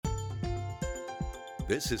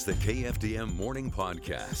This is the KFDM Morning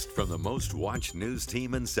Podcast from the most watched news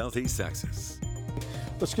team in Southeast Texas.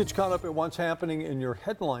 Let's get you caught up at what's happening in your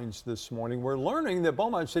headlines this morning. We're learning that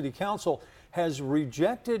Beaumont City Council has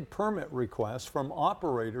rejected permit requests from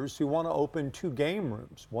operators who want to open two game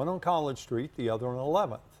rooms, one on College Street, the other on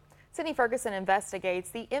 11th. Sydney Ferguson investigates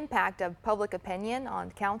the impact of public opinion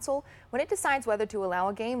on council when it decides whether to allow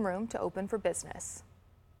a game room to open for business.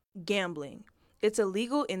 Gambling. It's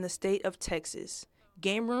illegal in the state of Texas.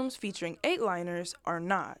 Game rooms featuring 8-liners are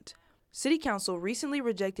not. City Council recently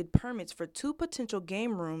rejected permits for two potential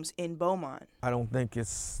game rooms in Beaumont. I don't think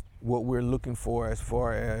it's what we're looking for as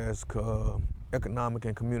far as economic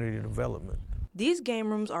and community development. These game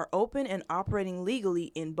rooms are open and operating legally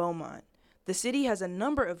in Beaumont. The city has a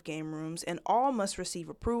number of game rooms and all must receive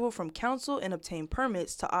approval from council and obtain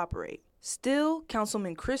permits to operate. Still,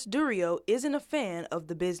 Councilman Chris Durio isn't a fan of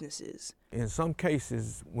the businesses. In some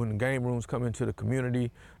cases, when game rooms come into the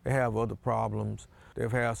community, they have other problems.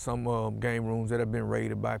 They've had some game rooms that have been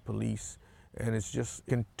raided by police, and it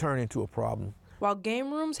can turn into a problem. While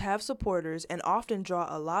game rooms have supporters and often draw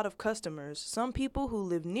a lot of customers, some people who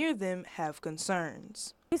live near them have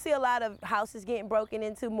concerns. You see a lot of houses getting broken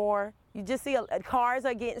into more. You just see cars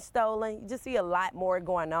are getting stolen. You just see a lot more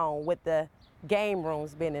going on with the game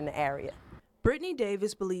rooms being in the area. Brittany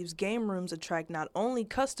Davis believes game rooms attract not only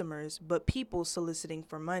customers, but people soliciting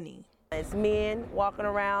for money. It's men walking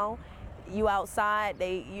around. You outside,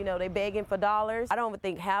 they begging for dollars. I don't even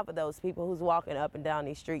think half of those people who's walking up and down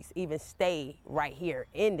these streets even stay right here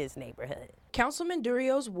in this neighborhood. Councilman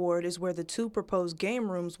Durio's ward is where the two proposed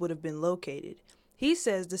game rooms would have been located. He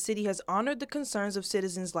says the city has honored the concerns of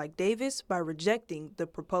citizens like Davis by rejecting the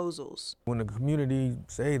proposals. When the community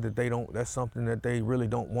say that that's something that they really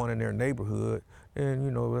don't want in their neighborhood,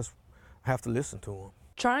 then, let's have to listen to them.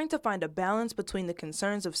 Trying to find a balance between the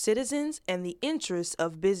concerns of citizens and the interests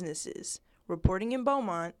of businesses. Reporting in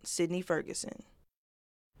Beaumont, Sydney Ferguson.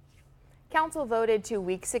 Council voted 2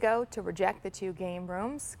 weeks ago to reject the two game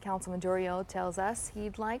rooms. Councilman Durio tells us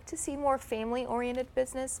he'd like to see more family-oriented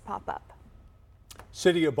business pop up.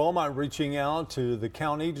 City of Beaumont reaching out to the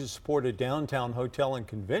county to support a downtown hotel and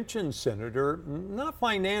convention center, not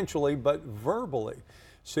financially, but verbally.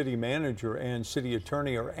 City manager and city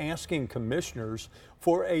attorney are asking commissioners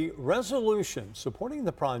for a resolution supporting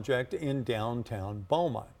the project in downtown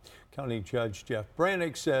Beaumont. County Judge Jeff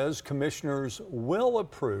Brannick says commissioners will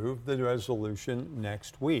approve the resolution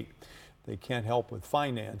next week. They can't help with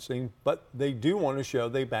financing, but they do want to show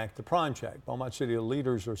they back the project. Beaumont City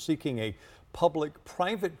leaders are seeking a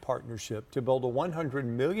public-private partnership to build a $100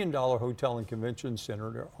 million hotel and convention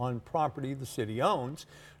center on property the city owns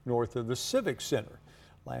north of the Civic Center.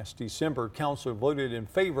 Last December, council voted in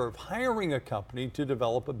favor of hiring a company to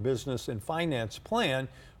develop a business and finance plan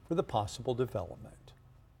for the possible development.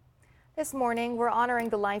 This morning, we're honoring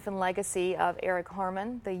the life and legacy of Eric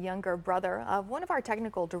Harmon, the younger brother of one of our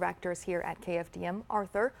technical directors here at KFDM,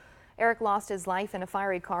 Arthur. Eric lost his life in a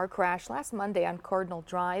fiery car crash last Monday on Cardinal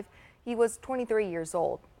Drive. He was 23 years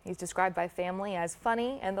old. He's described by family as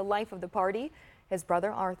funny and the life of the party. His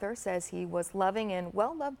brother Arthur says he was loving and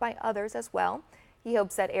well loved by others as well. He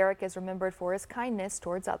hopes that Eric is remembered for his kindness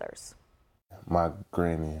towards others. My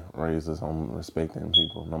granny raised us on respecting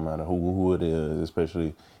people, no matter who it is,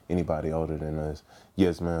 especially anybody older than us.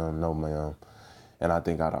 Yes, ma'am, no, ma'am. And I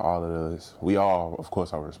think out of all of us, we all, of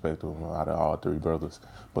course, are respectful out of all three brothers,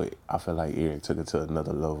 but I feel like Eric took it to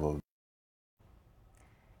another level.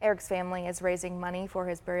 Eric's family is raising money for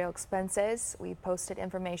his burial expenses. We posted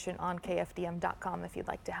information on KFDM.com if you'd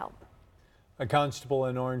like to help. A constable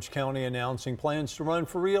in Orange County announcing plans to run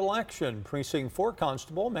for re-election. Precinct 4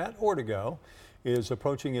 Constable Matt Ortego is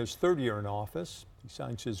approaching his third year in office. He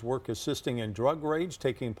cites his work assisting in drug raids,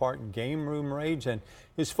 taking part in game room raids, and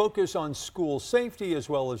his focus on school safety as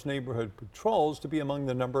well as neighborhood patrols to be among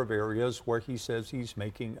the number of areas where he says he's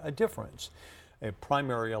making a difference. A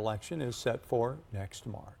primary election is set for next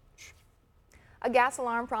March. A gas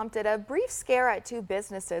alarm prompted a brief scare at two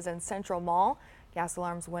businesses in Central Mall. Gas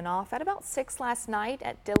alarms went off at about 6 last night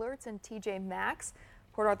at Dillard's and TJ Maxx.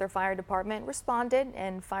 Port Arthur Fire Department responded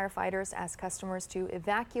and firefighters asked customers to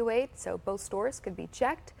evacuate so both stores could be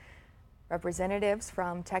checked. Representatives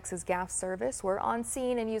from Texas Gas Service were on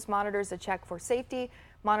scene and used monitors to check for safety.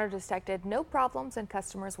 Monitors detected no problems and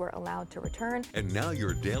customers were allowed to return. And now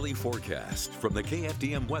your daily forecast from the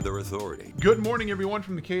KFDM Weather Authority. Good morning, everyone,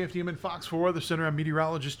 from the KFDM and Fox 4 Weather Center. I'm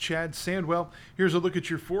meteorologist Chad Sandwell. Here's a look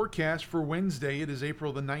at your forecast for Wednesday. It is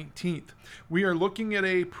April the 19th. We are looking at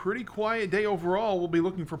a pretty quiet day overall. We'll be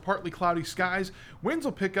looking for partly cloudy skies. Winds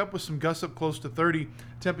will pick up with some gusts up close to 30.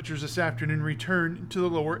 Temperatures this afternoon return to the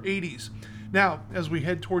lower 80s. Now, as we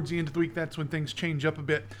head towards the end of the week, that's when things change up a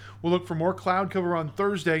bit. We'll look for more cloud cover on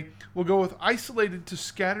Thursday. We'll go with isolated to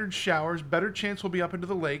scattered showers. Better chance will be up into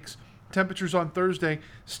the lakes. Temperatures on Thursday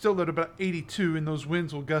still at about 82, and those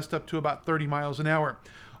winds will gust up to about 30 miles an hour.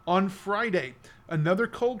 On Friday, another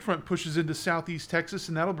cold front pushes into southeast Texas,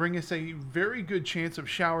 and that'll bring us a very good chance of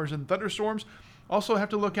showers and thunderstorms. Also have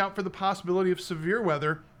to look out for the possibility of severe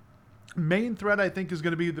weather. Main threat, I think, is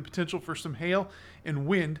going to be the potential for some hail and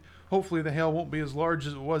wind. Hopefully the hail won't be as large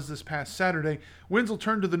as it was this past Saturday. Winds will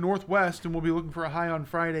turn to the northwest, and we'll be looking for a high on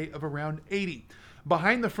Friday of around 80.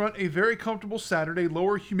 Behind the front, a very comfortable Saturday.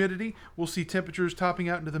 Lower humidity. We'll see temperatures topping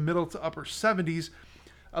out into the middle to upper 70s.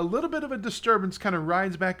 A little bit of a disturbance kind of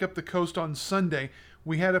rides back up the coast on Sunday.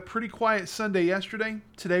 We had a pretty quiet Sunday yesterday.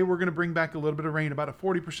 Today we're going to bring back a little bit of rain, about a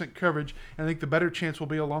 40% coverage. And I think the better chance will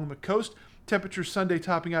be along the coast. Temperatures Sunday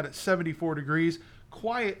topping out at 74 degrees.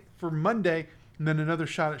 Quiet for Monday. And then another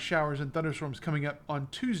shot at showers and thunderstorms coming up on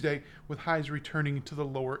Tuesday with highs returning to the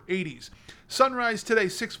lower 80s. Sunrise today,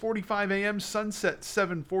 6:45 a.m., sunset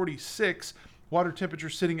 7:46. Water temperature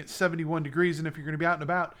sitting at 71 degrees, and if you're going to be out and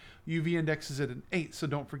about, UV index is at an 8, so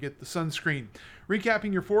don't forget the sunscreen.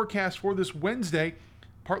 Recapping your forecast for this Wednesday,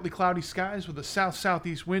 partly cloudy skies with a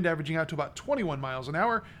south-southeast wind averaging out to about 21 miles an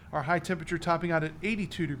hour. Our high temperature topping out at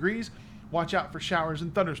 82 degrees. Watch out for showers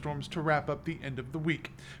and thunderstorms to wrap up the end of the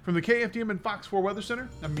week. From the KFDM and Fox 4 Weather Center,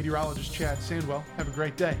 I'm meteorologist Chad Sandwell. Have a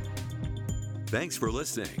great day. Thanks for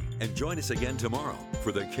listening, and join us again tomorrow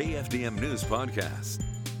for the KFDM News Podcast.